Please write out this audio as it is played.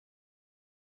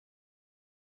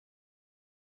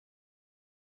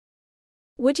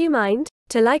Would you mind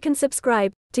to like and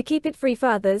subscribe to keep it free for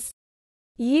others?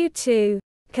 You too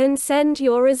can send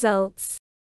your results.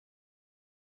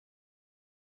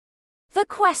 The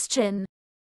question.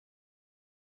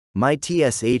 My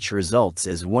TSH results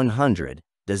is 100.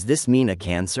 Does this mean a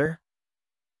cancer?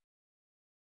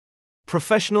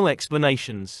 Professional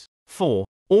explanations. For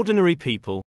ordinary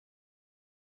people.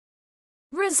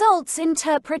 Results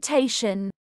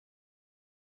interpretation.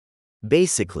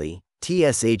 Basically,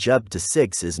 TSH up to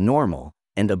 6 is normal,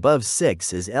 and above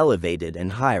 6 is elevated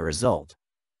and high result.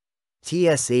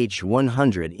 TSH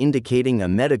 100 indicating a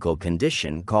medical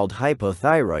condition called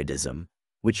hypothyroidism,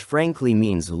 which frankly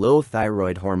means low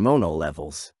thyroid hormonal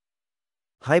levels.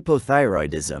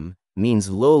 Hypothyroidism means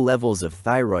low levels of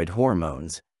thyroid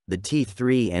hormones, the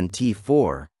T3 and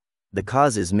T4. The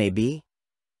causes may be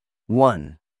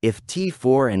 1. If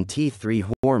T4 and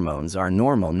T3 hormones are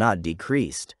normal, not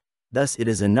decreased. Thus it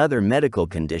is another medical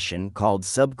condition called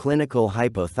subclinical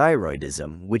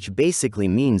hypothyroidism, which basically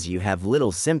means you have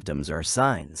little symptoms or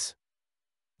signs.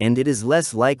 And it is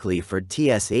less likely for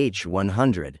TSH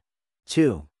 100.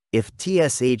 2. If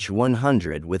TSH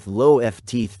 100 with low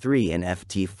FT3 and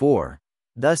FT4,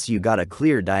 thus you got a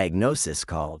clear diagnosis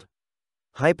called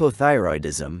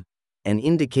hypothyroidism, and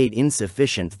indicate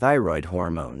insufficient thyroid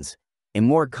hormones, a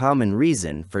more common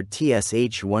reason for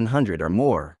TSH 100 or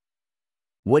more.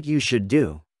 What you should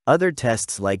do. Other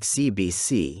tests like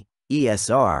CBC,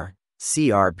 ESR,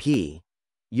 CRP,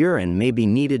 urine may be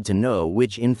needed to know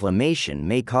which inflammation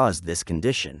may cause this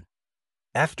condition.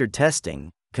 After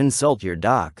testing, consult your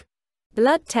doc.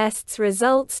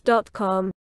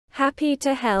 Bloodtestsresults.com. Happy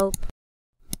to help.